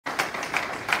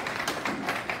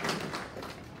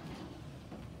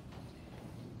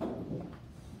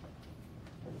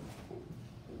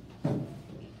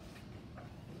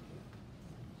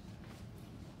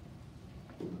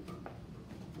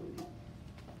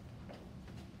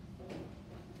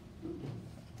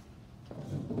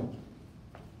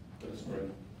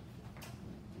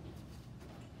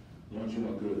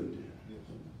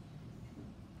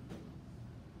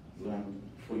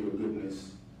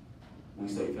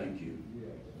thank you.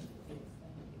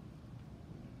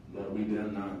 Lord, we dare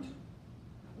not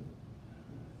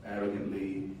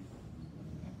arrogantly,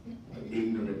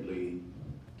 ignorantly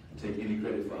take any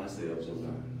credit for ourselves, oh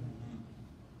God.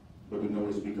 But we know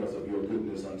it's because of your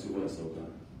goodness unto us, oh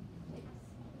God.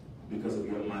 Because of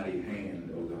your mighty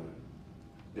hand, oh God.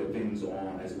 That things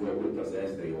are as well with us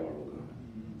as they are, oh God.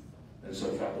 And so,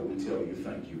 Father, we tell you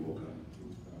thank you, oh God.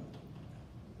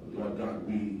 Lord God,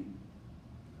 we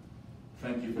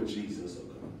thank you for Jesus, oh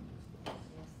God.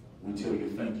 We tell you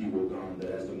thank you, oh God,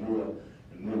 that as the more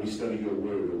and more we study your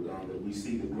word, oh God, that we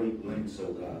see the great lengths,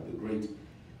 oh God, the great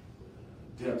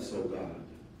depths, oh God,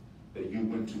 that you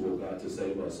went to, oh God, to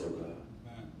save us, oh God.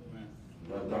 Amen.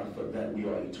 Lord God, for that we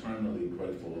are eternally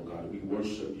grateful, oh God. We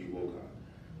worship you, oh God,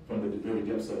 from the very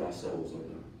depths of our souls, oh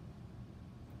God.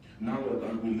 Now, Lord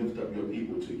God, we lift up your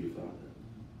people to you, Father.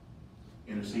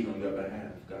 Intercede on their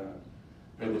behalf, God.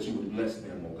 Pray that you would bless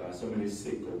them, oh God. So many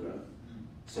sick, oh God.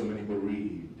 So many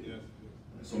bereaved. Yes.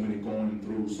 So many going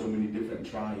through so many different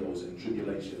trials and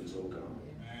tribulations, oh God.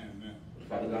 Amen.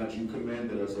 Father God, you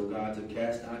commanded us, oh God, to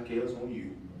cast our cares on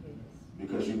you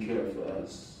because you care for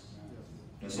us.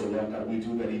 And so, Lord God, we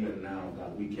do that even now,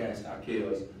 God. We cast our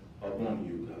cares upon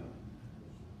you, God.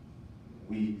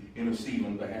 We intercede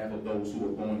on behalf of those who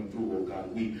are going through, oh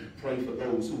God. We pray for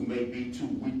those who may be too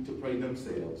weak to pray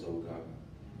themselves, oh God.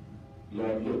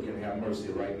 Lord, look and have mercy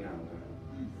right now,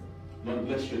 God. Lord,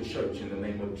 bless your church in the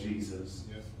name of Jesus.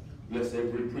 Yes. Bless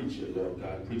every preacher, Lord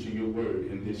God, preaching your word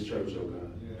in this church, oh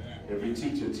God. Yeah. Every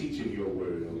teacher teaching your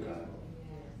word, oh God.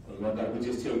 Lord God, we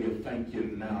just tell you thank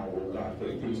you now, oh God, for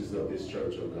the preachers of this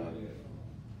church, oh God.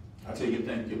 I tell you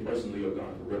thank you personally, oh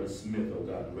God, for Reverend Smith, oh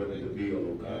God, and Reverend DeVille,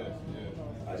 oh God.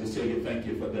 I just tell you thank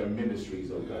you for their ministries,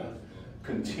 oh God.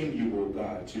 Continue, oh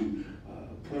God, to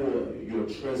pour your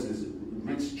treasures,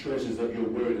 rich treasures of your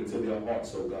word into their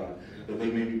hearts, oh God, that they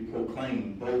may be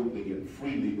proclaimed boldly and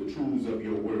freely the truths of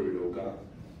your word, oh God.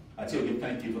 I tell you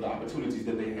thank you for the opportunities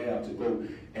that they have to go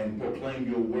and proclaim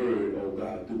your word, oh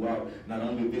God, throughout not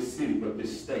only this city, but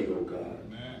this state, oh God.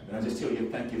 Amen. And I just tell you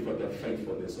thank you for their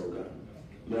faithfulness, oh God.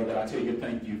 Lord, I tell you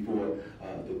thank you for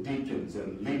the deacons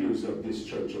and leaders of this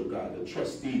church, oh God, the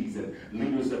trustees and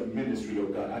leaders of ministry, oh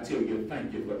God. I tell you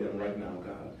thank you for them right now,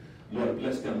 God. Lord,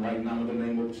 bless them right now in the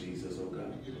name of Jesus, oh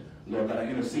God. Lord God, I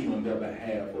intercede on their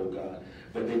behalf, oh God,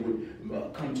 that they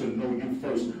would come to know you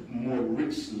first more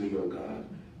richly, oh God.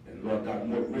 And Lord God,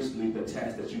 more richly the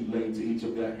task that you laid to each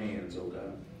of their hands, oh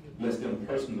God. Bless them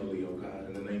personally, oh God,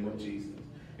 in the name of Jesus.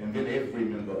 And then every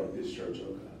member of this church,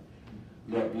 oh God.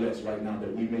 Lord, bless right now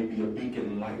that we may be a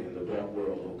beacon light in the dark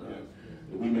world, oh God.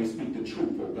 That we may speak the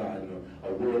truth, oh God, in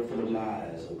a world full of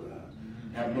lies, oh God.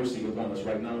 Have mercy upon us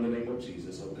right now in the name of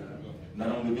Jesus, oh God.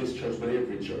 Not only this church, but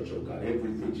every church, oh God.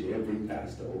 Every preacher, every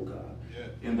pastor, oh God.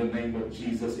 In the name of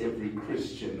Jesus, every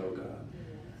Christian, oh God.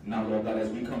 Now, Lord God, as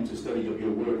we come to study of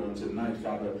your word on tonight,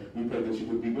 Father, we pray that you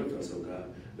would be with us, oh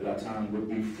God. That our time would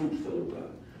be fruitful, oh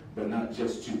God. But not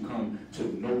just to come to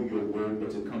know your word, but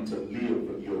to come to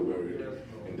live your word.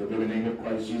 In the very name of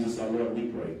Christ Jesus, our Lord, we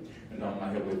pray. And all my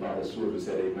Heavenly Father's children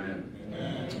said amen.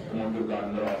 Amen. Come on, give God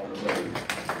another offering of praise.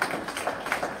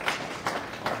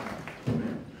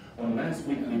 Amen. On last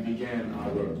week, we began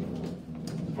our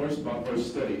verse-by-verse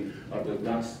study of the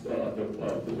gospel of the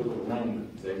book of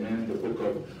Romans. Amen. The book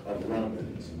of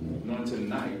Romans. And on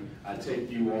tonight, I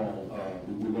take you all,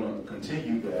 we're going to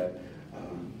continue that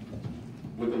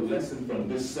with a lesson from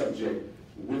this subject,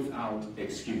 without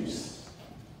excuse.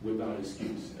 Without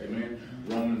excuse. Amen.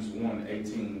 Romans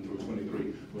 1:18 through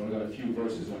 23. We only got a few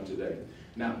verses on today.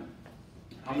 Now,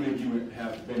 how many of you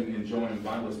have been enjoying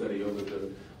Bible study over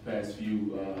the past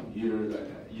few years,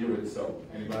 year or so?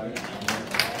 Anybody?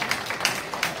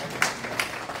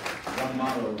 One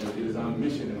motto, it is our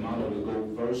mission and motto to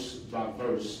go verse by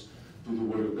verse through the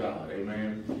Word of God.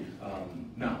 Amen.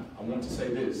 Now, I want to say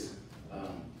this.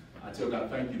 I tell God,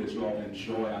 thank you that you all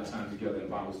enjoy our time together in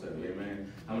Bible study.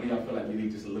 Amen. How many of y'all feel like you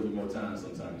need just a little bit more time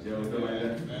sometimes? You ever feel like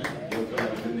that? You ever feel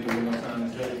like you need a little more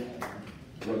time to study?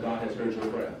 Well, God has heard your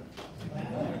prayer.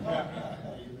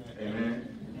 Amen.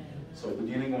 So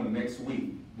beginning on next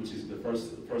week, which is the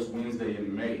first Wednesday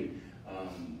in May,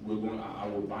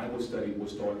 our Bible study will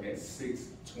start at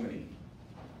 6:20.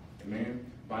 Amen.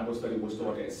 Bible study will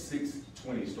start at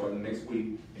 6:20 starting next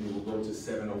week, and it will go to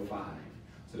 7:05.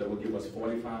 So that will give us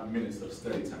 45 minutes of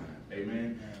study time.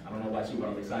 Amen. I don't know about you, but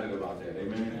I'm excited about that.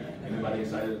 Amen. Anybody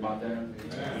excited about that?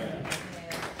 Amen.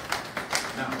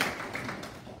 Now,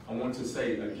 I want to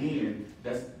say again,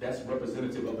 that's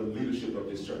representative of the leadership of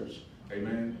this church.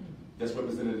 Amen. That's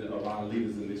representative of our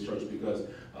leaders in this church because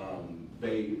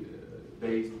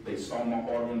they saw my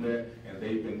heart on that, and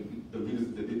they've been the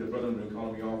brethren been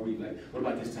calling me all week, like, what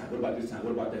about this time? What about this time?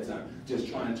 What about that time? Just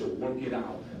trying to work it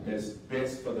out that's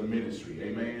best for the ministry,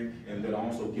 amen? And that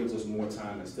also gives us more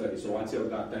time to study. So I tell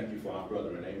God, thank you for our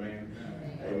brethren, amen?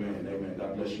 Amen, amen.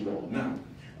 God bless you all. Now,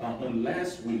 on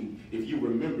last week, if you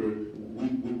remember,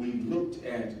 we looked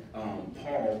at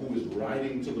Paul, who is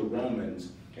writing to the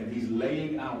Romans, and he's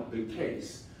laying out the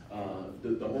case.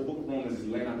 The whole book of Romans is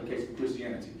laying out the case for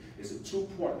Christianity. It's a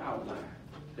two-part outline,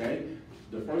 okay?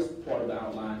 The first part of the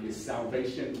outline is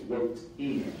salvation worked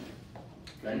in,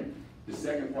 okay? The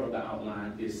second part of the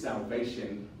outline is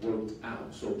salvation worked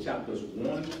out. So chapters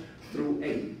 1 through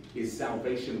 8 is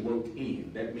salvation worked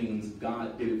in. That means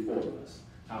God did it for us,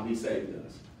 how he saved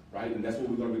us, right? And that's what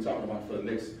we're going to be talking about for the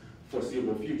next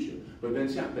foreseeable future. But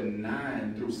then chapter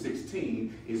 9 through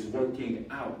 16 is working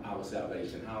out our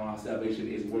salvation, how our salvation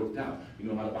is worked out. You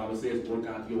know how the Bible says, work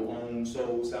out your own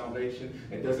soul salvation?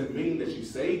 It doesn't mean that you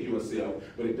save yourself,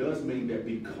 but it does mean that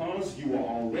because you are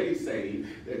already saved,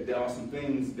 that there are some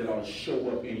things that will show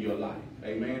up in your life.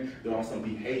 Amen? There are some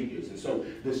behaviors. And so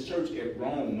this church at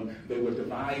Rome, they were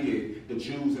divided. The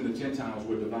Jews and the Gentiles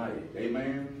were divided.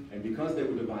 Amen? And because they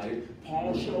were divided,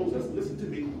 Paul shows us, listen to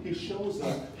me, he shows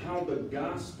us how the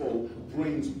gospel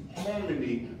brings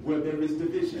harmony where there is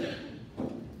division.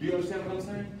 Do you understand what I'm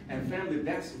saying? And family,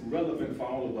 that's relevant for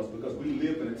all of us because we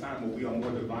live in a time where we are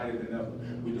more divided than ever.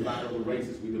 We divide over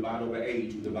races, we divide over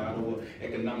age, we divide over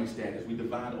economic status, we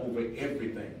divide over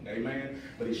everything. Amen?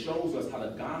 But it shows us how the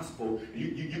gospel,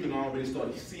 you can already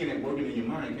start seeing it working in your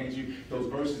mind, can't you?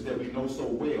 Those verses that we know so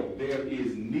well. There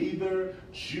is neither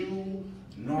Jew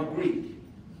nor Greek,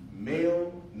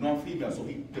 male nor female. So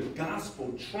the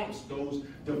gospel trumps those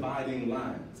dividing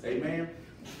lines. Amen?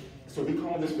 So we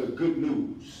call this the good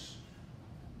news.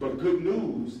 But good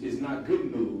news is not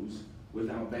good news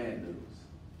without bad news.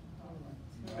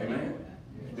 Amen?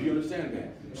 Do you understand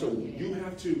that? So you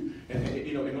have to,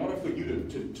 in order for you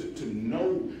to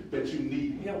know that you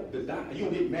need help, you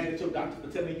don't get mad at your doctor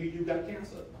for telling you got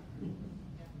cancer.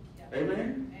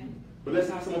 Amen? But that's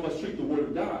how some of us treat the Word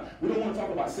of God. We don't want to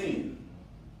talk about sin.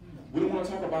 We don't want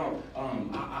to talk about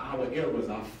our errors,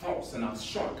 our faults, and our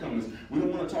shortcomings. We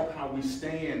don't want to talk how we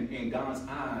stand in God's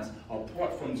eyes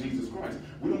apart from Jesus Christ.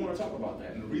 We don't want to talk about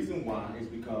that. And the reason why is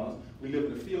because we live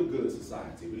in a feel-good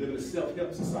society. We live in a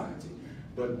self-help society.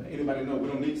 But anybody know we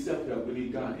don't need self-help. We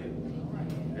need God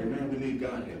help. Amen? We need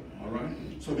God help. All right?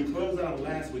 So we closed out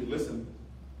last week, listen,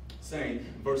 saying,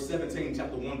 verse 17,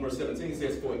 chapter 1, verse 17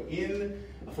 says, For in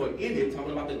it,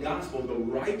 talking about the gospel, the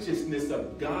righteousness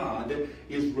of God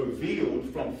is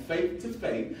revealed from faith to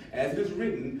faith, as it is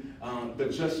written, the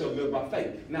just shall live by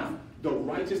faith. Now, the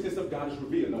righteousness of God is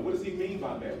revealed. Now, what does he mean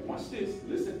by that? Watch this.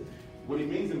 Listen. What he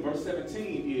means in verse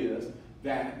 17 is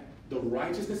that the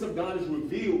righteousness of God is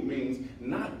revealed means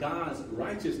not God's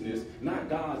righteousness, not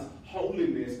God's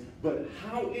holiness, but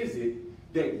how is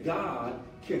it that God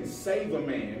can save a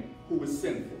man who is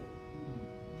sinful?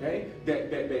 Okay?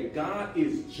 That God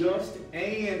is just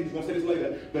and, he's going to say this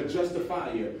later, the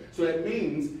justifier. So that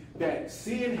means that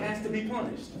sin has to be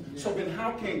punished. So then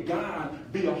how can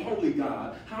God be a holy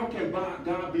God? How can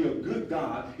God be a good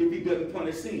God if he doesn't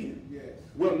punish sin? Yes.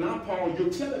 Well, now, Paul, you're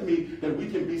telling me that we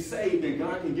can be saved and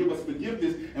God can give us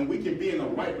forgiveness and we can be in a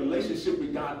right relationship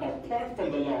with God apart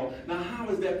from the law. Now, how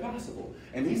is that possible?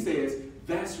 And he says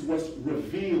that's what's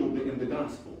revealed in the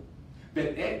gospel.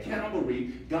 That at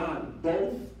Calvary, God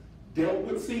both dealt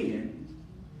with sin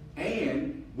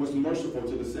and was merciful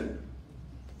to the sinner.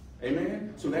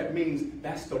 Amen? So that means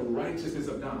that's the righteousness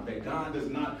of God. That God does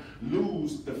not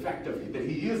lose the fact of that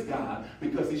he is God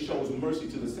because he shows mercy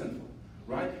to the sinful.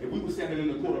 Right? If we were standing in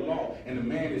the court of law and the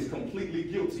man is completely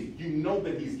guilty, you know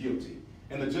that he's guilty.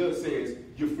 And the judge says,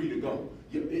 you're free to go.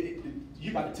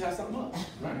 You about to tie something up.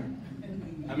 Right?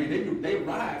 I mean, they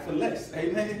ride for less.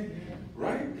 Amen?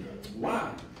 Right?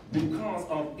 Why? Because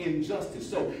of injustice.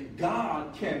 So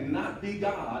God cannot be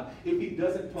God if he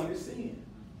doesn't punish sin.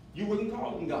 You wouldn't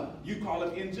call him God. You call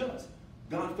him unjust.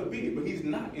 God forbid. But he's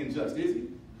not unjust, is he?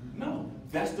 No.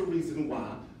 That's the reason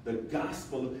why the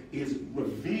gospel is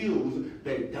revealed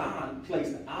that God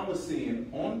placed our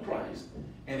sin on Christ.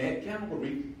 And at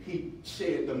Calvary, he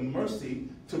shed the mercy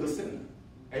to the sinner.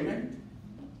 Amen?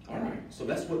 All right. So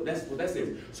that's what that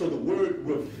says. So the word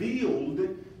revealed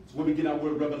is where we get our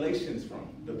word revelations from.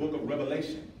 The book of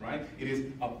Revelation, right? It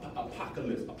is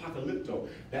apocalypse, apocalypto.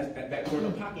 That word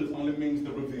apocalypse only means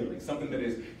the revealing. Something that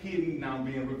is hidden now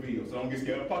being revealed. So don't get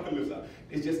scared of apocalypse.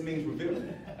 It just means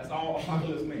revealing. That's all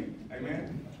apocalypse means.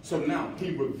 Amen? So now,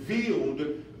 he revealed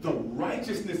the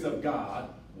righteousness of God.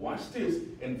 Watch this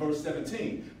in verse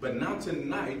 17. But now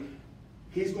tonight,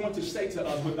 He's going to say to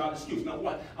us without excuse. Now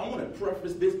what? I want to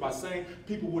preface this by saying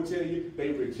people will tell you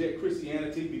they reject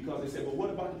Christianity because they say, well, what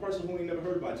about the person who ain't never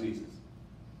heard about Jesus?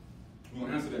 We're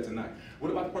going to answer that tonight.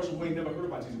 What about the person who ain't never heard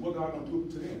about Jesus? What God going to do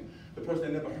to them? The person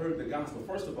that never heard the gospel.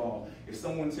 First of all, if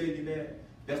someone tells you that,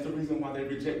 that's the reason why they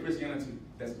reject Christianity.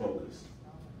 That's bogus.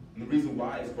 And the reason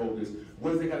why it's bogus,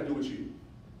 what does it got to do with you?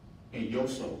 In your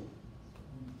soul.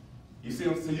 You see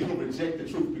what I'm saying? So you're going to reject the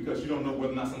truth because you don't know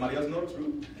whether or not somebody else knows the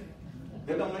truth.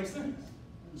 That don't make sense.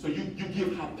 So you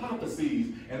give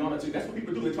hypotheses in order to, that's what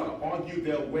people do. They try to argue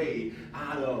their way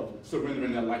out of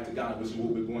surrendering their life to God, which is what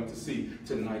we're going to see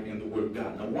tonight in the Word of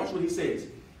God. Now watch what he says.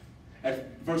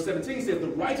 At verse 17 says, the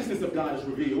righteousness of God is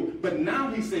revealed, but now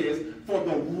he says, for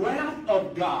the wrath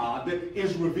of God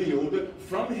is revealed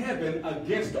from heaven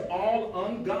against all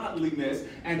ungodliness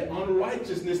and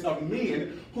unrighteousness of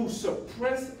men who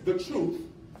suppress the truth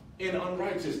in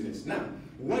unrighteousness. Now,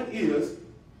 what is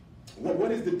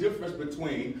the difference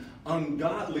between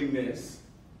ungodliness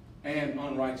and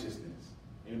unrighteousness?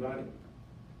 Anybody?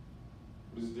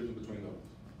 What is the difference between those?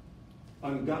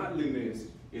 Ungodliness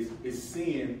is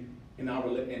sin in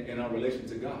our relation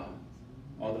to God,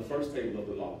 or the first table of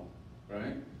the law,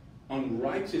 right?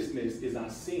 Unrighteousness is our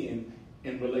sin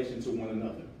in relation to one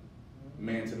another,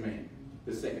 man to man,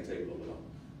 the second table of the law.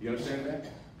 You understand that?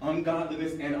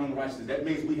 Ungodliness and unrighteousness. That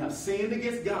means we have sinned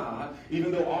against God,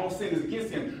 even though all sin is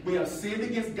against him. We have sinned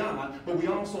against God, but we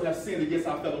also have sinned against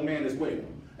our fellow man as well.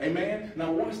 Amen?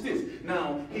 Now watch this.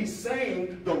 Now he's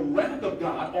saying the wrath of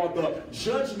God, or the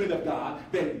judgment of God,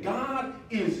 that God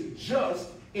is just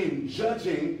in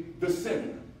judging the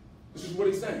sinner. This is what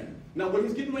he's saying. Now what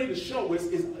he's getting ready to show us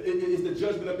is the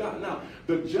judgment of God. Now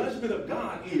the judgment of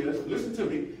God is, listen to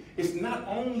me, it's not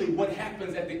only what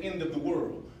happens at the end of the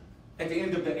world, at the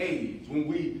end of the age, when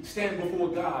we stand before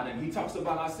God and he talks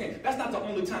about our sin. That's not the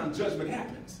only time judgment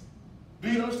happens.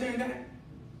 Do you understand that?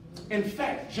 In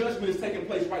fact, judgment is taking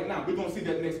place right now. We're going to see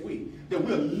that next week. That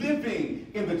we're living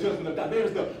in the judgment of God.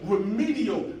 There's the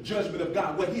remedial judgment of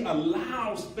God, where he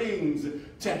allows things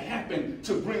to happen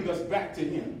to bring us back to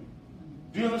him.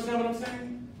 Do you understand what I'm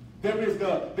saying? There is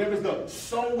the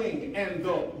sowing and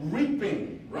the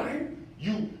reaping, right?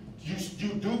 You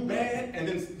do bad, and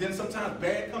then sometimes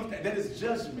bad comes. That is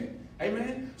judgment.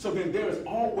 Amen? So then there is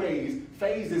always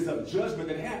phases of judgment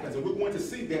that happens, and we're going to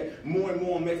see that more and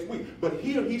more next week. But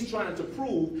here he's trying to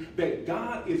prove that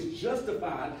God is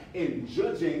justified in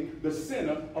judging the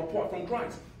sinner apart from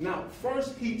Christ. Now,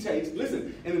 first he takes,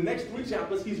 listen, in the next 3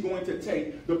 chapters, he's going to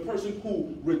take the person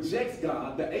who rejects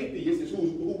God, the atheist, is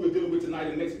who we're dealing with tonight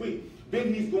and next week.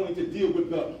 Then he's going to deal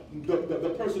with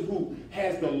the person who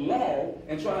has the law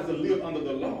and tries to live under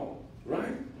the law,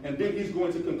 right? And then he's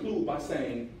going to conclude by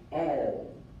saying,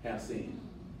 all have sinned.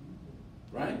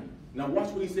 Right? Now watch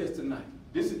what he says tonight.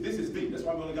 This is deep. That's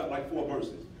why we only got like 4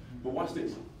 verses. But watch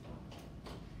this.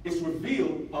 It's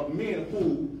revealed of men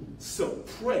who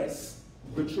suppress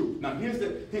the truth. Now here's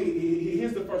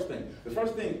the first thing. The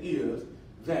first thing is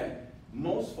that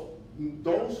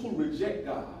those who reject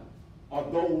God are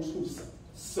those who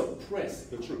suppress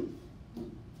the truth.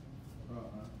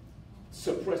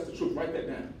 Suppress the truth. Write that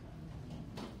down.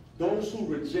 Those who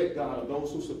reject God are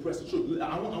those who suppress the truth.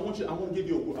 I want to give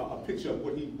you a picture of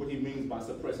what he means by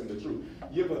suppressing the truth.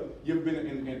 You ever been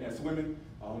in swimming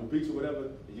on the beach or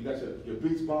whatever, and you got your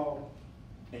beach ball,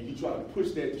 and you try to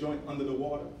push that joint under the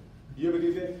water? You ever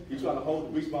did that? You try to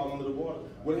hold the beach ball under the water.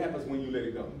 What happens when you let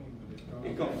it go?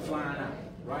 It comes flying out,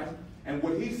 right? And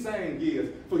what he's saying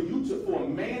is, for a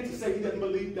man to say he doesn't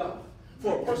believe God,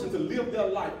 for a person to live their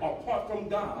life apart from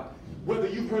God, whether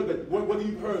you've heard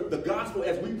the gospel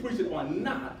as we preach it or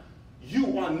not,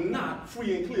 you are not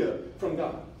free and clear from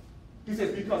God. He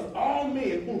says, because all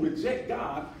men who reject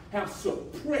God have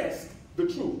suppressed the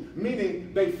truth,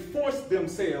 meaning they force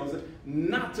themselves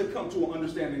not to come to an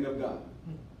understanding of God,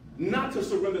 not to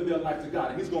surrender their life to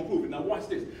God. And he's going to prove it. Now watch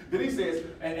this. Then he says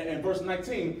in verse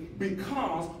 19,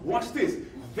 because, watch this,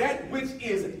 that which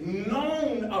is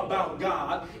known about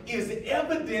God is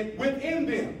evident within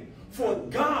them. For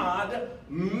God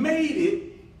made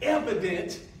it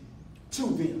evident to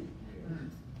them.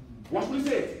 Watch what he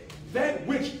says. That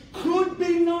which could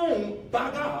be known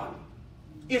by God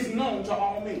is known to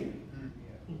all men.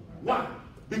 Why?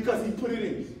 Because he put it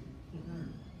in you.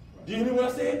 Do you hear what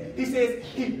I said? He says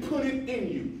he put it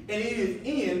in you. And it is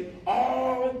in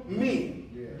all men.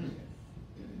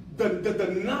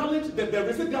 The knowledge that there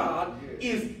is a God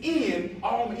is in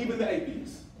all men, even the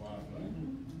atheists.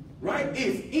 Right?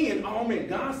 It's in all men.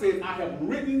 God says, I have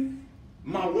written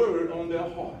my word on their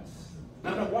hearts.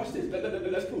 Now watch this.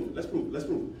 Let's prove it. Let's prove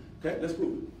it. Okay? Let's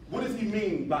prove it. What does he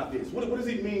mean by this? What does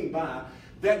he mean by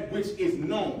that which is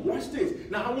known. Watch this.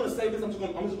 Now, I want to say this. I'm just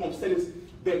going to say this.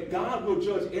 That God will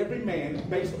judge every man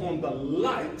based on the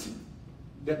light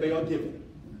that they are given.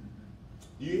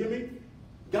 You hear me?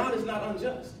 God is not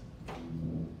unjust.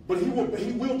 But he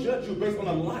will judge you based on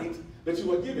the light that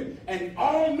you are given. And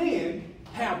all men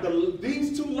have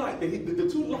these two lights, the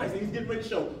two lights that he's getting ready to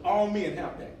show. All men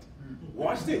have that.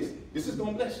 Watch this. This is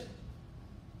going to bless you.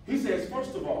 He says,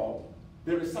 first of all,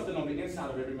 there is something on the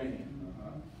inside of every man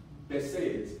that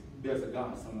says there's a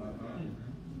God somewhere.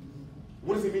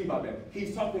 What does he mean by that?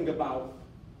 He's talking about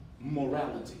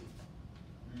morality.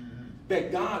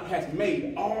 That God has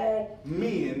made all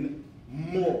men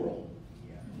moral.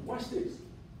 Watch this.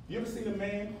 You ever seen a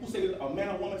man a man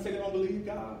or woman say they don't believe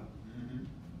God?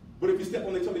 But if you step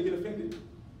on their toe, they get offended.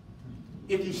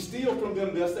 If you steal from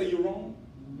them, they'll say you're wrong.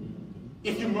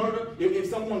 If you murder, if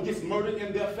someone gets murdered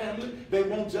in their family, they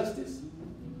want justice.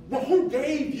 Well, who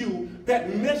gave you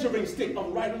that measuring stick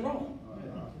of right and wrong?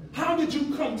 How did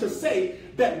you come to say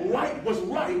that right was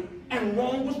right and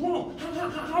wrong was wrong?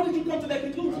 How did you come to that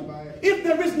conclusion? If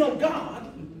there is no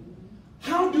God,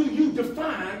 how do you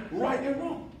define right and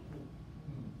wrong?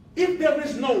 If there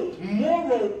is no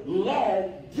moral law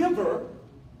giver,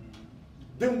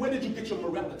 then where did you get your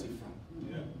morality from?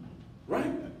 Yeah.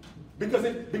 Right? Because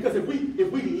if we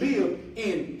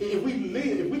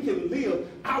can live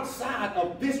outside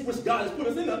of this which God has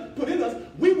put in us,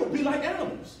 we would be like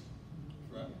animals.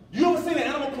 Right. You ever seen an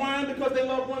animal crying because their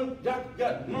loved one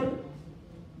got murdered?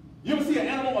 You ever see an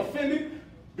animal offended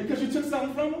because you took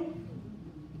something from them?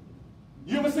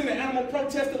 You ever seen an animal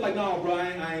protesting like, no,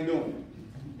 Brian, I ain't doing it?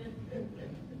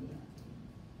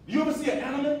 You ever see an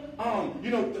animal,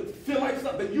 feel like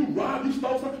something that you robbed, you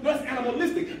stole something? No, that's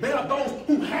animalistic. They are those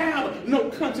who have no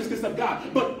consciousness of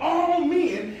God. But all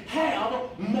men have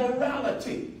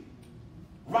morality.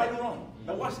 Right and wrong.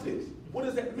 Now watch this. What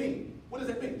does that mean? What does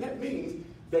that mean? That means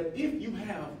that if you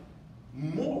have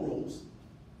morals,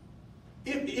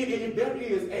 if there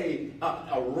is a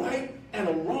right and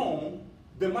a wrong,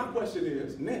 then my question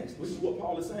is, next, this is what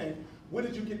Paul is saying, where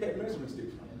did you get that measuring stick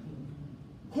from?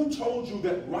 Who told you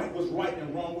that right was right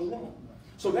and wrong was wrong?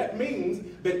 So that means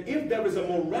that if there is a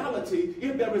morality,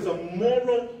 if there is a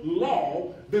moral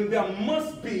law, then there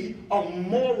must be a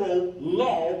moral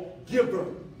law giver.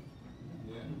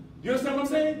 Yeah. You understand what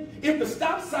I'm saying? If the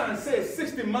stop sign says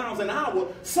 60 miles an hour,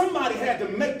 somebody had to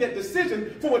make that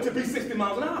decision for it to be 60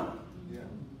 miles an hour. Yeah.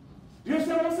 You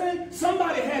understand what I'm saying?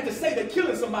 Somebody had to say that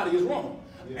killing somebody is wrong.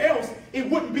 Yeah. Else, it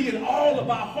wouldn't be in all of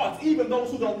our hearts, even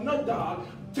those who don't know God,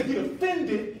 to get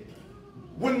offended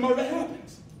when murder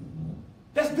happens.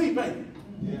 That's deep, ain't it?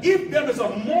 Yeah. If there is a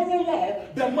moral law,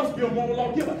 there must be a moral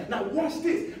law giver. Now watch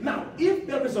this. Now, if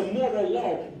there is a moral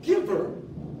law giver,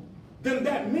 then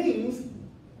that means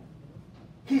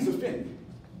he's offended.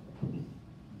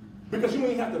 Because you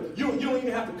don't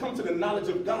even have to come to the knowledge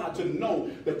of God to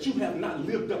know that you have not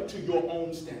lived up to your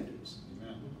own standards.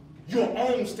 Amen. Your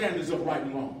own standards of right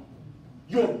and wrong.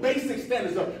 Your basic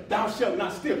standards of thou shalt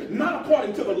not steal. Not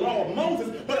according to the law of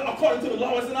Moses, but according to the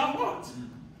laws in our hearts.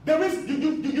 There is,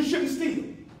 you shouldn't steal.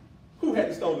 Who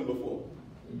hadn't stolen before?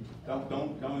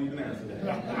 Don't even answer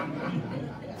that.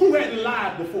 Who hadn't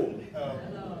lied before?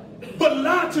 But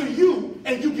lie to you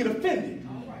and you get offended.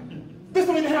 This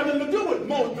don't even have nothing to do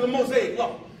with the Mosaic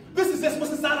law. This is just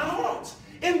what's inside our hearts.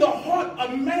 In the heart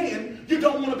of man, you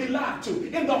don't want to be lied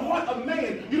to. In the heart of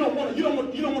man, you don't want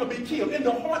to be killed. In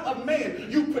the heart of man,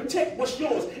 you protect what's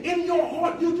yours. In your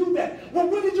heart, you do that. Well,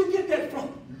 where did you get that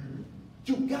from?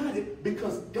 You got it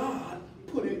because God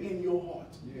put it in your heart.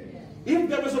 Yeah. If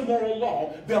there is a moral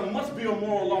law, there must be a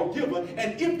moral law giver.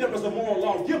 And if there is a moral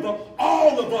law giver,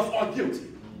 all of us are guilty.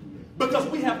 Because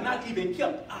we have not even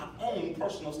kept our own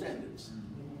personal standards.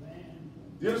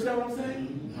 You understand what I'm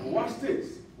saying? Watch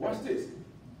this. Watch this.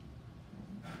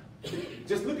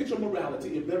 Just look at your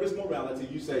morality. If there is morality,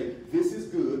 you say, this is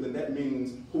good, then that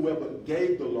means whoever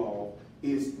gave the law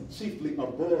is chiefly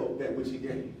above that which he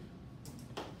gave.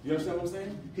 You understand what I'm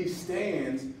saying? He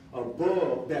stands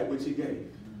above that which he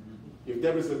gave. If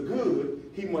there is a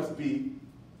good, he must be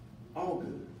all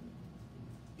good.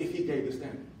 If he gave the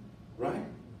standard, right?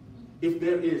 If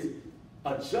there is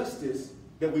a justice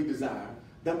that we desire,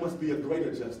 there must be a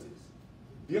greater justice.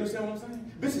 Do you understand what I'm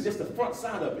saying? This is just the front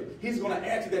side of it. He's going to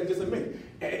add to that in just a minute.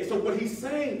 And so what he's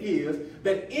saying is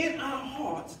that in our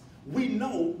hearts, we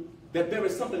know that there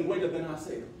is something greater than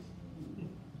ourselves.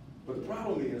 But the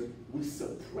problem is we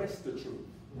suppress the truth.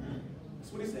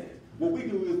 That's what he says. What we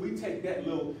do is we take that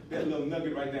little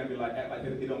nugget right there and be like, act like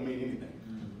it don't mean anything.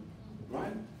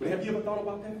 Right? But have you ever thought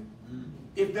about that?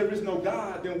 If there is no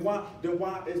God, then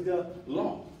why is there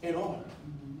law and order?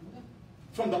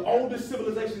 from the oldest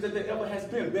civilizations that there ever has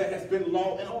been, there has been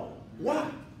law and order. Why?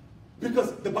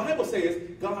 Because the Bible says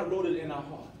God wrote it in our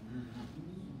heart.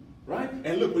 Right?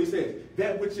 And look what he says.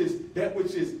 That which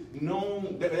is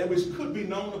known, that which could be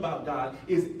known about God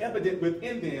is evident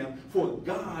within them, for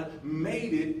God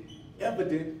made it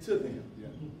evident to them. Yeah.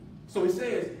 So he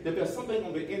says that there's something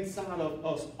on the inside of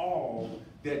us all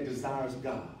that desires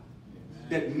God.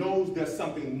 That knows there's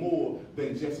something more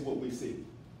than just what we see.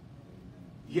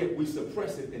 Yet we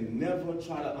suppress it and never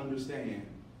try to understand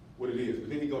what it is. But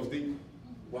then he goes deeper.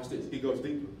 Watch this. He goes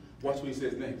deeper. Watch what he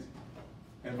says next.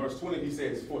 In verse 20, he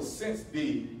says, for since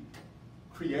the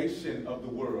creation of the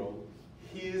world,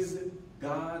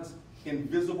 God's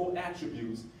invisible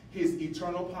attributes, his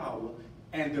eternal power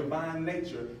and divine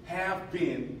nature have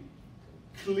been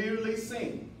clearly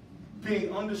seen,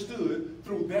 being understood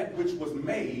through that which was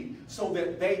made, so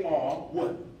that they are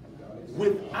what?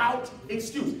 Without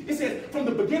excuse. It says, from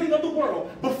the beginning of the world,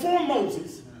 before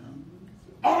Moses,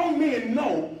 all men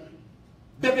know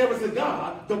that there is a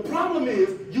God. The problem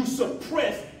is you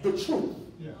suppress the truth.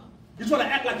 Yeah. You're trying to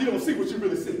act like you don't see what you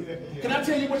really see. Yeah. Can I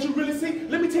tell you what you really see?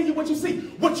 Let me tell you what you see.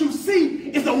 What you see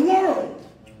is a world.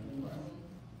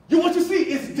 What you see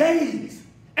is days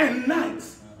and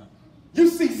nights. You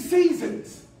see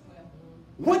seasons.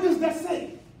 What does that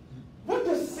say? What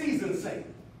does season say?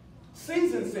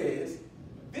 Season says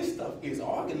this stuff is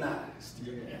organized.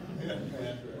 Yeah.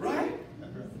 Right?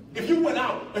 If you went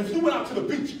out to the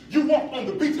beach, you walked on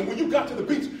the beach, and when you got to the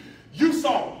beach, you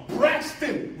saw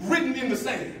Braxton written in the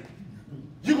sand.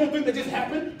 You gonna think that just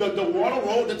happened? The water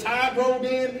rolled, the tide rolled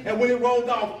in, and when it rolled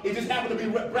off, it just happened to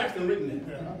be Braxton written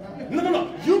there.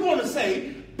 No. You're gonna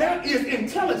say that is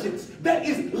intelligence, that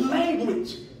is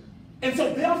language. And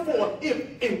so therefore,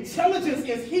 if intelligence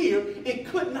is here, it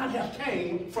could not have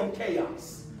came from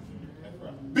chaos.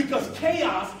 Because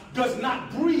chaos does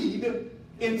not breed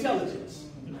intelligence.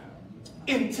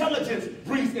 Intelligence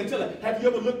breeds intelligence. Have you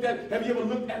ever looked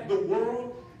at the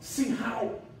world? See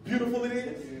how beautiful it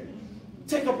is?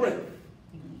 Take a breath.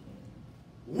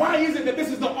 Why is it that this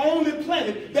is the only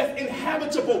planet that's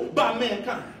inhabitable by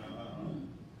mankind?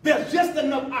 There's just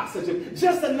enough oxygen,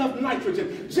 just enough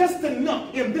nitrogen, just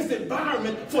enough in this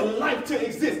environment for life to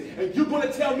exist. And you're going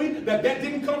to tell me that that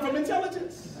didn't come from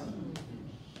intelligence?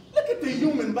 Look at the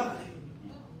human body.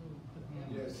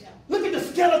 Look at the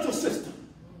skeletal system,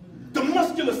 the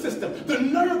muscular system, the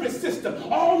nervous system.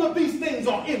 All of these things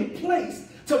are in place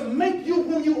to make you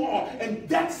who you are. And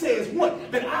that says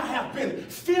what? That I have been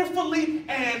fearfully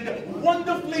and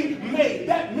wonderfully made.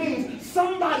 That means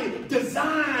somebody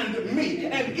designed me.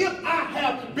 And if I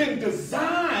have been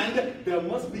designed, there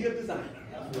must be a designer.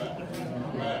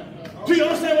 Do you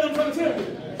understand what I'm trying to tell you?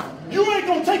 You ain't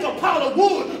going to take a pile of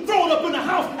wood, throw it up in the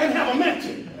house, and have a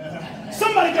mansion.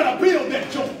 Somebody got to build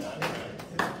that joint.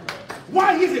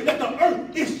 Why is it that the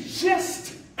earth is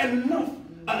just enough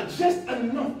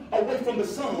away from the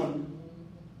sun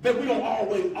that we don't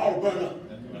always all burn up?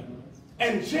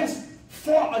 And just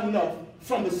far enough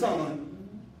from the sun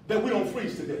that we don't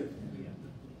freeze to death.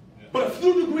 But a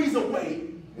few degrees away,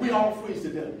 we all freeze to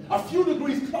death. A few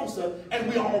degrees closer, and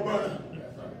we all burn up.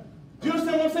 Do you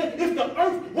understand what I'm saying? If the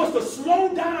earth was to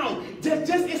slow down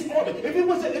just its orbit,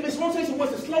 if its rotation was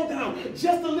to slow down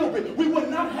just a little bit, we would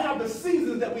not have the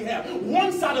seasons that we have.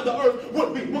 One side of the earth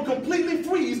would completely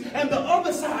freeze, and the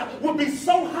other side would be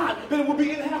so hot that it would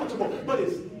be inhabitable. But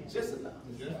it's just enough.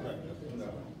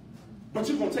 But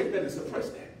you're going to take that and suppress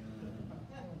that.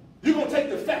 You're going to take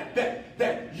the fact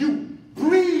that you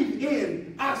breathe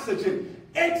in oxygen,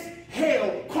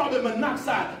 exhale carbon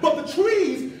monoxide, but the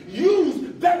trees use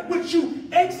that which you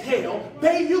exhale,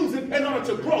 they use it in order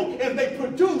to grow, and they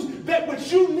produce that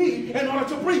which you need in order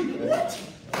to breathe. What?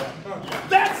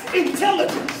 That's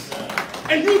intelligence.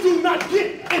 And you do not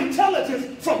get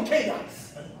intelligence from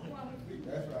chaos.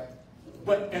 That's right.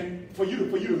 But and for you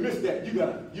to miss that, you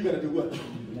gotta do what?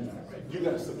 You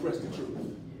gotta suppress the truth.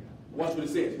 Watch what it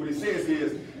says. What it says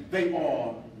is they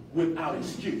are without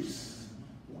excuse.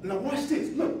 Now watch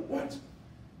this. Look, watch.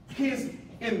 His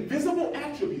invisible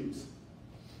attributes.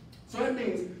 So that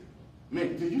means,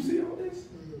 man, do you see all this?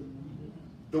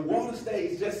 The water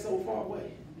stays just so far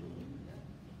away.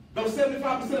 Those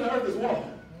 75% of the earth is water.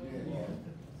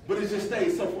 But it just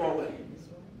stays so far away.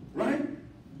 Right?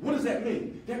 What does that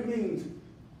mean? That means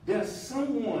there's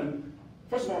someone,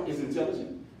 first of all, is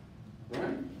intelligent.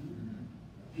 Right?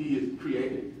 He is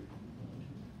created.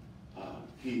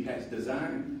 He has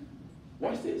designed.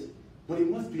 Watch this. But he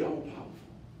must be all powerful.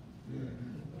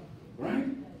 Right?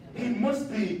 He must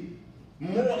be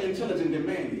more intelligent than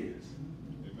man is.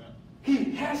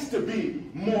 He has to be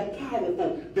more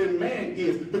powerful than man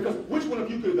is. Because which one of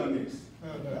you could have done this?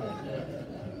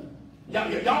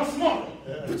 Y'all smart,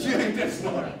 but you ain't that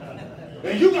smart.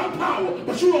 And you got power,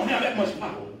 but you don't have that much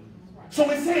power. So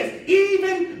it says,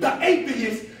 even the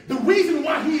atheist, the reason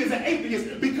why he is an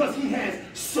atheist, because he has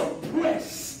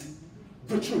suppressed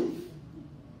the truth.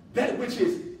 That which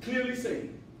is clearly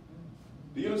seen.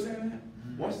 Do you understand that?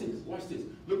 Watch this, watch this.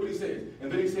 Look what he says.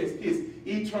 And then he says, his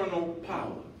eternal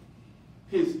power.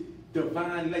 His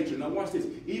divine nature. Now watch this.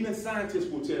 Even scientists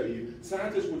will tell you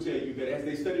that as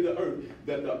they study the earth,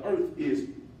 that the earth is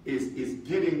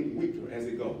getting weaker as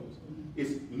it goes.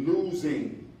 It's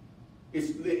losing.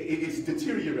 It's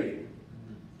deteriorating.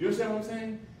 You understand what I'm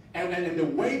saying? And the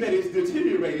way that it's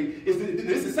deteriorating is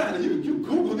this is sign. You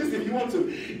Google this if you want to.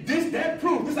 That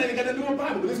proves, this ain't got nothing to do with the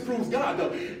Bible, but this proves God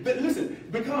though. But listen,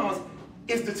 because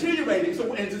it's deteriorating,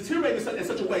 and it's deteriorating in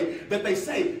such a way that they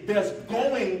say there's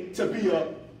going to be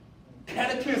a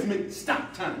cataclysmic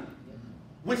stop time,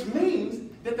 which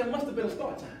means that there must have been a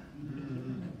start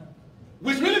time.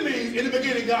 Which really means in the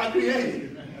beginning God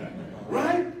created.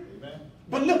 Right?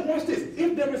 But look, watch this.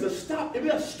 If there is a start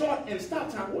and stop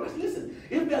time, watch, listen.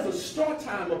 If there's a start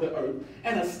time of the earth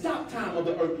and a stop time of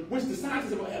the earth, which the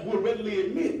scientists will readily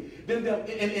admit, then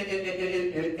and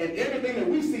everything that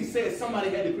we see says somebody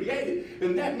had to create it,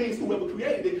 then that means whoever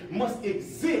created it must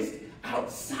exist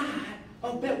outside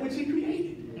of that which he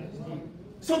created.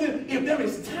 So then if there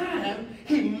is time,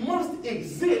 he must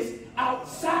exist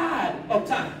outside of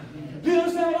time. Do you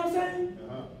understand what I'm saying?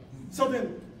 So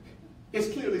then, it's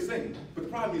clearly seen, but the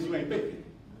problem is you ain't faking.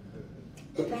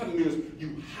 The problem is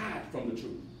you hide from the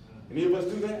truth. Any of us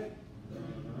do that?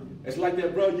 It's like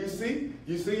that brother you see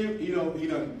him, you know,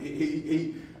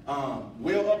 he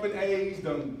well up in age,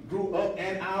 done grew up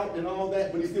and out and all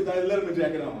that, but he still got a Letterman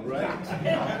jacket on, right?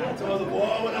 So I was like,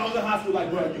 boy, when I was in high school, like,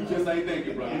 bro, you just ain't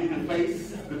thinking, bro. You need to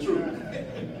face the truth.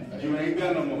 You ain't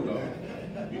got no more, dog.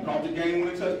 You caught your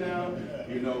game-winning touchdown.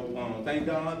 You know, thank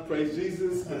God, praise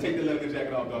Jesus, but take the Letterman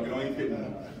jacket off, dog. It don't even fit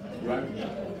now, right?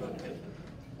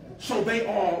 So they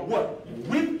are what?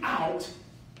 Without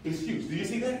excuse. Do you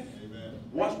see that? Amen.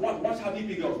 Watch how deep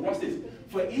he goes. Watch this.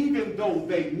 For even though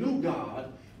they knew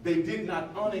God, they did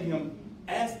not honor him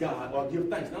as God or give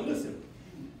thanks. Now listen,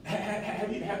 has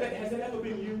that ever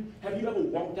been you? Have you ever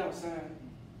walked outside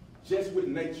just with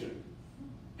nature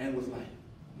and was like,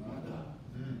 my God?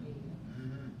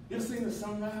 You ever seen the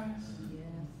sunrise?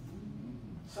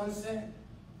 Sunset?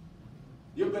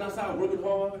 You ever been outside working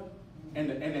hard and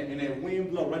that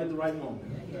wind blow right at the right moment?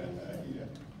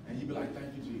 And you be like,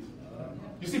 thank you, Jesus.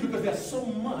 You see, because there's so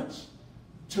much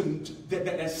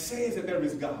that says that there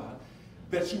is God,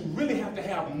 that you really have to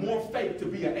have more faith to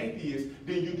be an atheist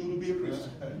than you do to be a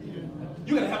Christian.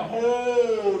 You got to have a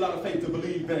whole lot of faith to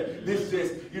believe that this is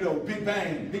just, you know, big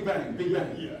bang, big bang, big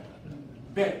bang. Yeah.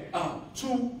 That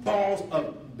two balls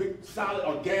of big solid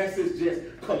or gases just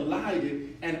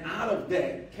collided, and out of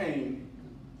that came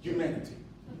humanity.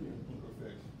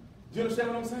 Do you understand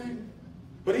what I'm saying?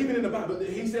 But even in the Bible,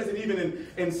 he says it even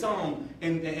in Psalm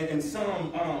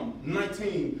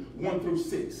 19, 1 through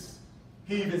 6.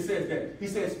 He even says that. He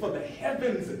says, for the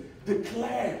heavens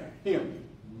declare him.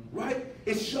 Right?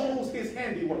 It shows his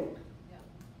handiwork.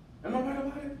 Yeah. Am I right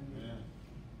about it? Yeah.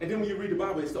 And then when you read the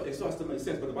Bible, it starts to make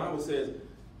sense. But the Bible says,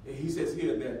 he says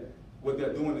here that what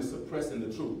they're doing is suppressing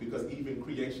the truth, because even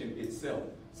creation itself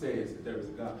says that there is a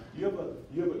God. You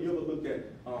ever looked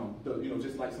at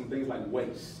just like some things like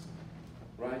waste,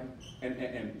 right?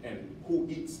 And who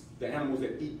eats the animals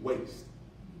that eat waste?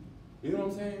 You know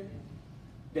what I'm saying?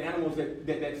 The animals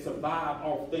that survive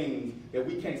off things that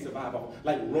we can't survive off,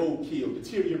 like roadkill,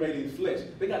 deteriorating flesh.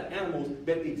 They got animals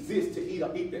that exist to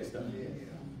eat that stuff. Yeah.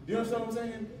 You understand what I'm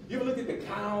saying? You ever look at the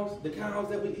cows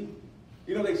that we eat?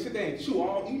 You know, they sit there and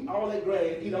eat all that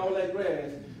grass, eat all that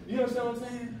grass. You understand what I'm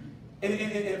saying?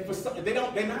 And for some, they're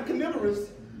not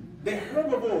carnivorous, they're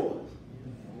herbivores,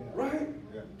 right?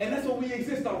 Yeah. And that's what we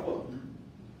exist off of.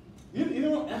 You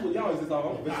know, that's what y'all exist off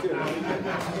of. But still,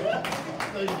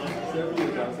 7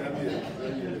 years, 7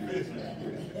 years.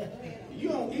 You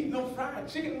don't eat no fried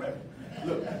chicken, right?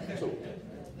 Look, so,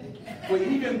 for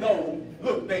even though,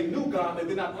 look, they knew God, they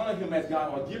did not honor him as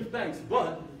God or give thanks,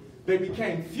 but they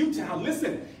became futile.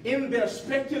 Listen, in their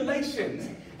speculations,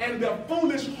 and their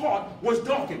foolish heart was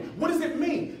darkened. What does it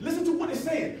mean? Listen to what it's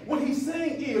saying. What he's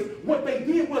saying is, what they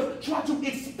did was try to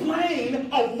explain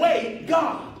away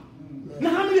God. Now,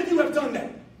 how many of you have done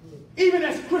that? Even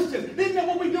as Christians, isn't that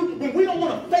what we do? When we don't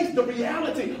want to face the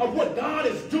reality of what God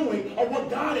is doing or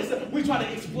what God is, we try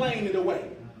to explain it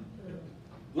away.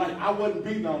 Like, I wasn't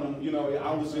beating on him, you know,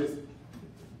 I was just,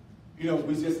 you know,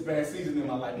 we just bad season in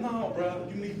my life. No, bro,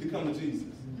 you need to come to Jesus.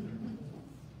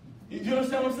 You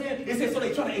understand what I'm saying? It says so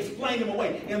they try to explain him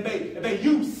away. And they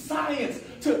use science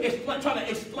to try to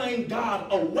explain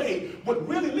God away. But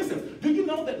really, listen, do you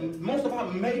know that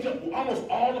almost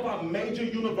all of our major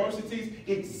universities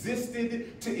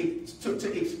existed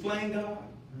to explain God?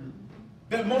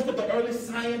 That most of the early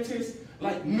scientists,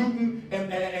 like Newton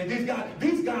and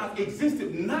these guys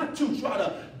existed not to try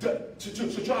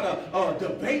to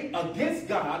debate against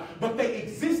God, but they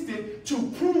existed to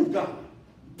prove God.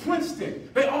 Princeton,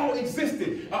 they all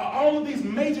existed. All of these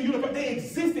major universities, they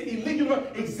existed, elite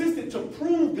universities existed to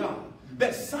prove God.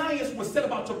 That science was set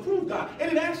about to prove God,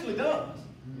 and it actually does.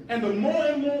 And the more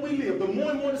and more we live, the more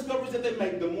and more discoveries that they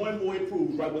make, the more and more it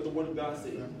proves right what the Word of God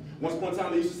said. Once upon a time,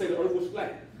 they used to say the earth was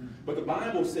flat. But the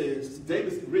Bible says,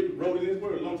 David wrote in his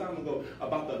word a long time ago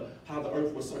about how the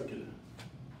earth was circular.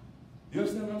 You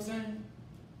understand what I'm saying?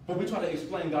 But we try to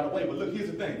explain God away. But look,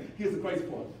 here's the thing. Here's the crazy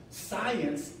part.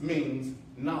 Science means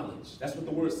knowledge. That's what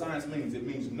the word science means. It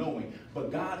means knowing.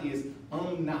 But God is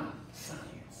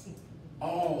omniscience.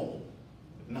 All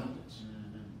knowledge.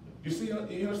 You see? You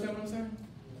understand what I'm saying?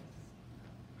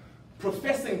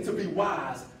 Professing to be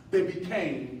wise, they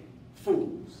became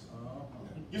fools.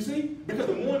 You see? Because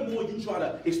the more and more you try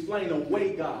to explain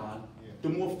away God, the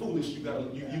more foolish you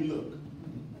look.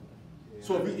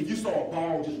 So if you saw a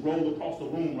ball just roll across the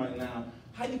room right now,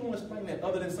 how you going to explain that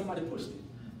other than somebody pushed it?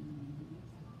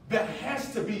 There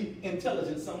has to be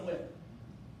intelligence somewhere.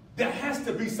 There has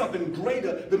to be something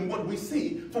greater than what we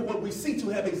see for what we see to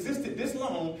have existed this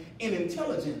long in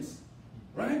intelligence,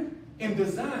 right? In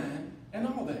design and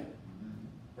all that,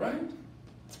 right?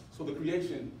 So the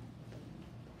creation,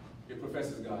 it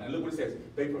professes God. And look what it says.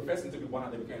 They professing to be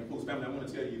wise, they became fools. Family, I want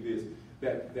to tell you this,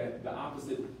 that the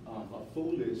opposite of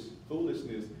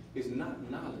foolishness is not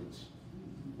knowledge.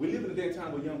 We live in a day and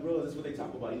time where young brothers, that's what they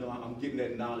talk about. You know, I'm getting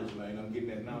that knowledge, man. I'm getting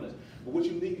that knowledge. But what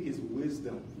you need is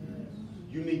wisdom.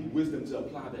 You need wisdom to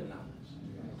apply that knowledge.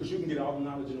 Because you can get all the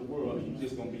knowledge in the world, and you're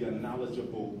just going to be a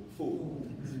knowledgeable fool.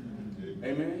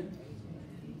 Amen?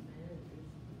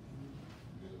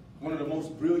 One of the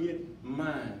most brilliant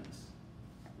minds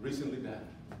recently died.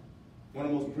 One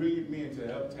of the most brilliant men to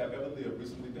have ever lived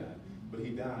recently died. But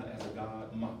he died as a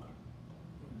God mocker.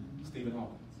 Stephen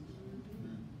Hawking.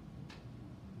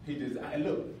 He did. And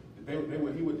look,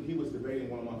 he was debating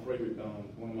one of my favorite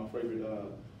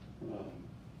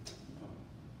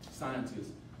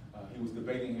scientists. He was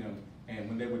debating him, and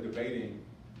when they were debating,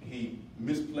 he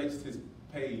misplaced his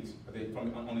page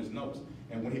on his notes.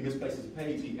 And when he misplaced his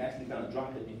page, he actually kind of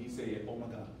dropped it, and he said, "Oh my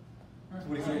God." That's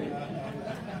what he said.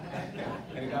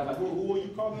 And the guy's like, who are you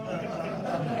calling on?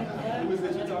 Who is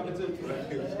it you're talking to?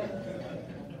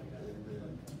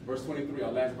 Verse 23,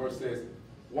 our last verse says,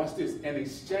 watch this, an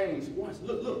exchange. Watch,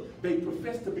 look, they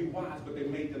profess to be wise, but they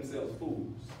made themselves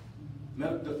fools.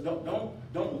 Now,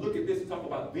 don't look at this and talk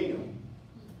about them,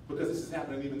 because this is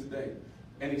happening even today.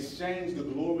 And exchange the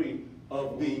glory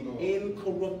of the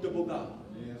incorruptible God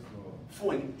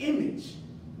for an image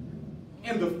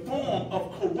in the form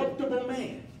of corruptible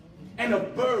man, and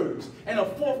of birds, and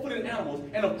of four-footed animals,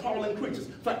 and of crawling creatures.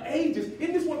 For ages,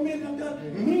 isn't this what men have done?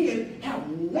 Men have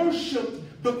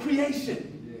worshipped the creation.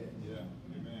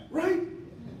 Right?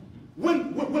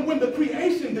 When the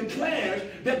creation declares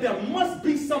that there must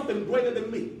be something greater than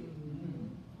me,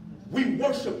 we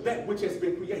worship that which has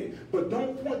been created. But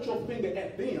don't point your finger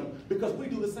at them, because we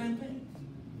do the same thing.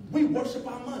 We worship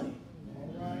our money.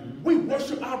 We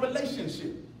worship our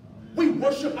relationship. We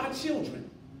worship our children,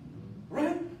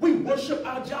 right? We worship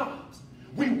our jobs.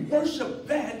 We worship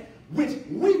that which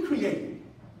we created.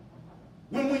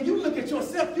 When you look at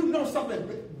yourself, you know something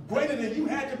greater than you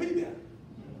had to be there.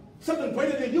 Something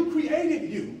greater than you created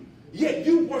you. Yet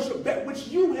you worship that which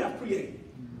you have created.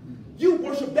 You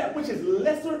worship that which is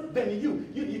lesser than you.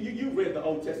 You read the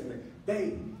Old Testament.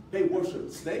 They worship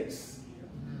snakes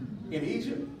in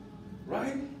Egypt,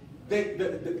 right?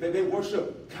 They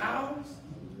worship cows.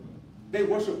 They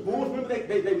worship bulls. Remember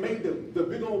they made the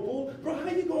big old bull? Bro,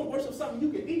 how you going to worship something you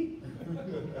can eat?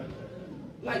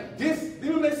 Like this, you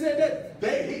know when they said that?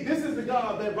 This is the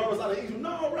God that brought us out of Egypt.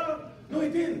 No, bro. No, he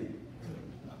didn't.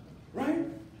 Right?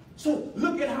 So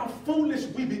look at how foolish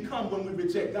we become when we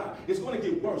reject God. It's going to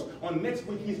get worse. On next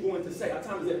week, he's going to say, our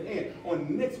time is at hand.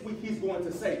 On next week, he's going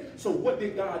to say, so what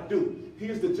did God do?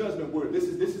 Here's the judgment word. This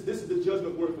is the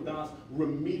judgment word for God's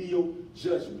remedial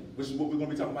judgment, which is what we're going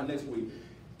to be talking about next week.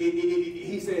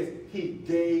 He says he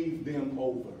gave them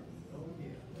over.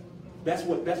 That's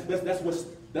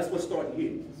what's starting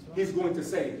here. He's going to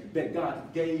say that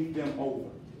God gave them over.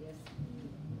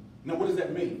 Now, what does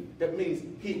that mean? That means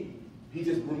He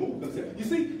just removed himself.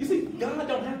 You see, God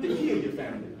don't have to kill your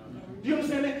family. Do you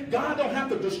understand that? God don't have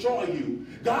to destroy you.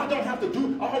 God don't have to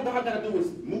do, all God got to do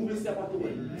is move himself out the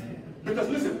way. Because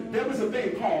listen, there is a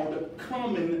thing called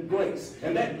common grace.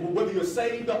 And that, whether you're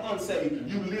saved or unsaved,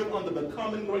 you live under the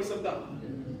common grace of God.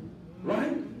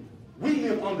 Right? We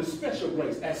live under special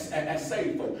grace as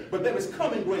saved folk. But there is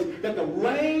common grace that the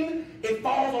rain, it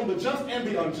falls on the just and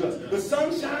the unjust. The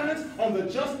sun shines on the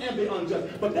just and the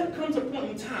unjust. But there comes a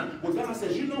point in time where God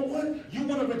says, you know what? You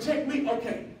want to reject me?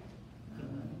 Okay.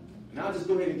 And I'll just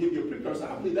go ahead and give you a precursor.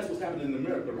 I believe that's what's happening in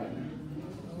America right now.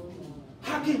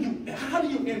 How do you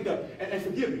end up, and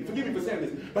forgive me for saying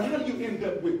this, but how do you end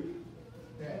up with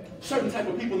certain type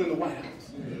of people in the White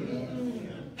House?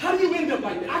 How do you end up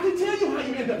like that? I can tell you how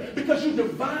you end up. Because you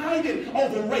divided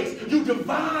over race. You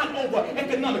divide over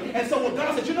economic. And so when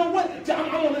God says, you know what? I'm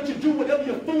going to let you do whatever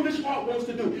your foolish heart wants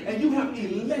to do. And you have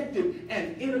elected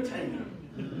an entertainer.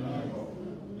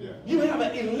 You have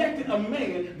elected a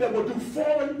man that will do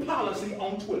foreign policy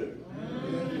on Twitter.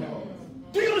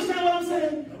 Do you understand what I'm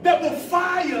saying? That will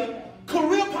fire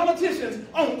career politicians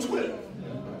on Twitter.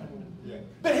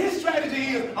 That his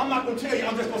strategy is, I'm not going to tell you,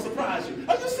 I'm just going to surprise you.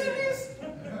 Are you serious?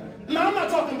 No, I'm not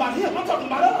talking about him. I'm talking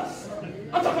about us.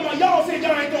 I'm talking about y'all saying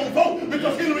y'all ain't going to vote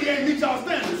because Hillary ain't meet y'all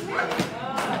standards.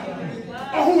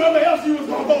 Or whoever else you was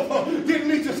going to vote for didn't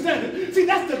meet your standard. See,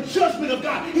 that's the judgment of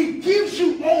God. He gives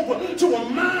you over to a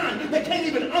mind that can't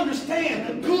even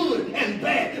understand good and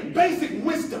bad. Basic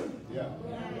wisdom.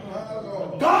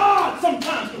 God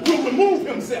sometimes will remove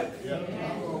himself.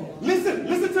 Listen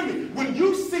to me. When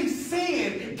you see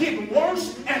sin getting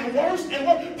worse and worse and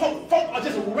worse, folk are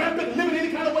just rampant, living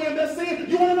any kind of way in their sin.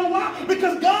 You want to know why?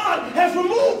 Because God has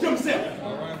removed himself.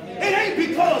 It ain't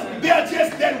because they're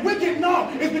just that wicked. No,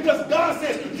 it's because God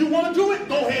says, you want to do it?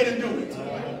 Go ahead and do it.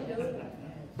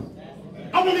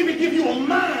 I won't even give you a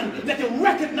mind that can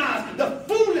recognize the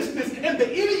foolishness and the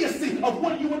idiocy of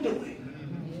what you are doing.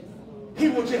 He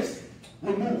will just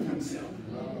remove himself.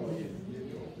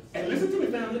 And listen to me,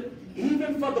 family.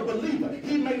 Even for the believer,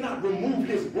 he may not remove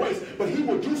his grace, but he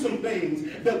will do some things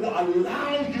that will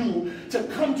allow you to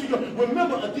come to your...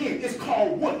 Remember, again, it's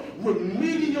called what?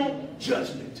 Remedial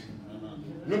judgment.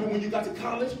 Remember when you got to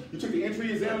college, you took the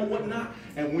entry exam or whatnot,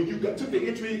 and when you took the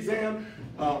entry exam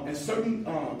and certain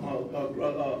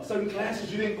classes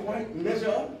you didn't quite measure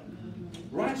up?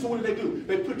 Right? So what did they do?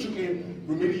 They put you in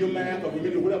remedial math or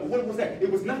remedial whatever. What was that?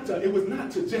 It was not to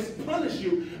just punish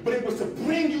you, but it was to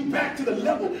bring you back to the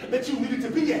level that you needed to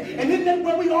be at. And isn't that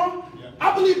where we are? Yeah.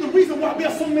 I believe the reason why we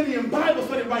are so many in Bible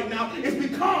study right now is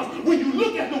because when you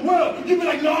look at the world, you be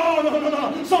like,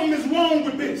 no, something is wrong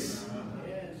with this.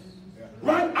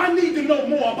 Right? I need to know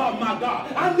more about my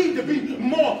God. I need to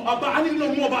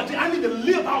know more about Jesus. I need to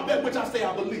live out that which I say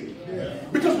I believe. Yeah.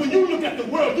 Because when you look at the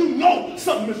world, you know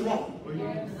something is wrong.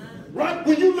 Right?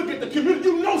 When you look at the community,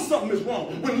 you know something is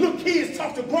wrong. When little kids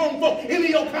talk to grown folk,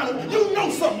 any of your kind of, you know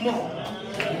something wrong.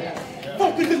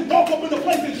 Folk can just walk up in the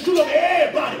place and shoot up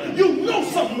everybody. You know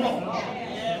something wrong.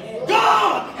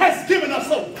 God has given us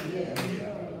over.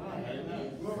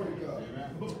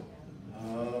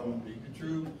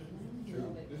 True.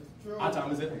 Our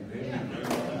time is at hand.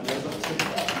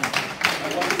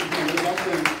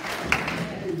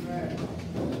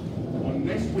 On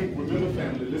next week, remember,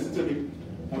 family, listen to me.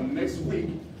 On next week,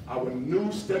 our new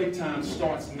study time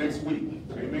starts next week.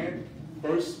 Amen.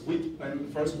 First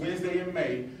Wednesday in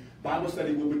May, Bible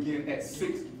study will begin at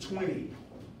 6:20.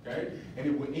 Okay? And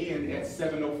it will end at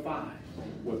 7:05.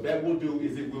 What that will do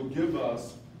is it will give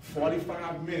us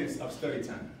 45 minutes of study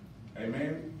time.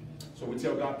 Amen. So we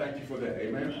tell God thank you for that.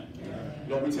 Amen.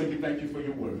 Lord, we tell you thank you for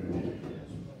your word.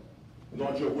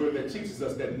 Lord, your word that teaches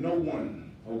us that no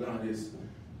one, oh God, is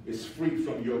free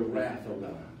from your wrath, oh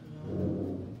God.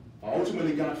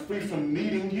 Ultimately, God, free from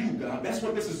needing you, God. That's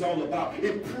what this is all about.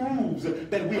 It proves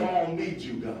that we all need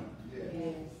you, God. Yes.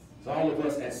 So all of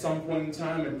us at some point in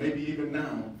time, and maybe even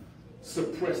now,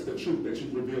 suppress the truth that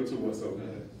you've revealed to us, oh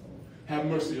God. Have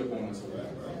mercy upon us, oh God.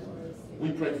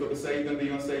 We pray for the saved and the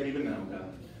unsaved even now,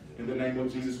 God. In the name of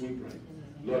Jesus, we pray.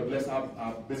 Lord, bless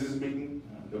our business meeting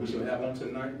that we shall have on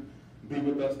tonight. Be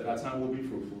with us, that our time will be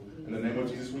fruitful. In the name of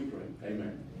Jesus, we pray.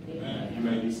 Amen. Amen. You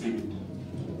may be seated.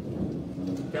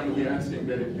 Family, we're asking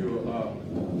that if you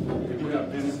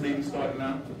have business meetings starting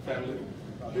now, family,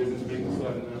 business meetings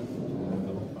starting now.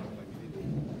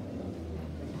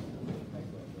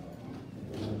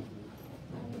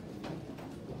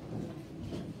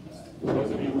 For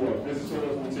those of you who are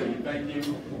visitors, we tell you thank you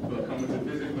for coming to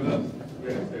visit with us.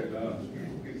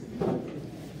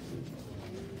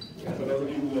 For those of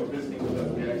you who are visiting with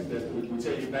us, we ask we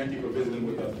tell you thank you for visiting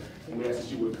with us, and we ask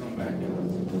that you would come back.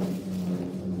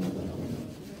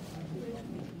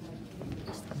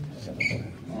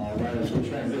 All right, as we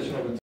transition over to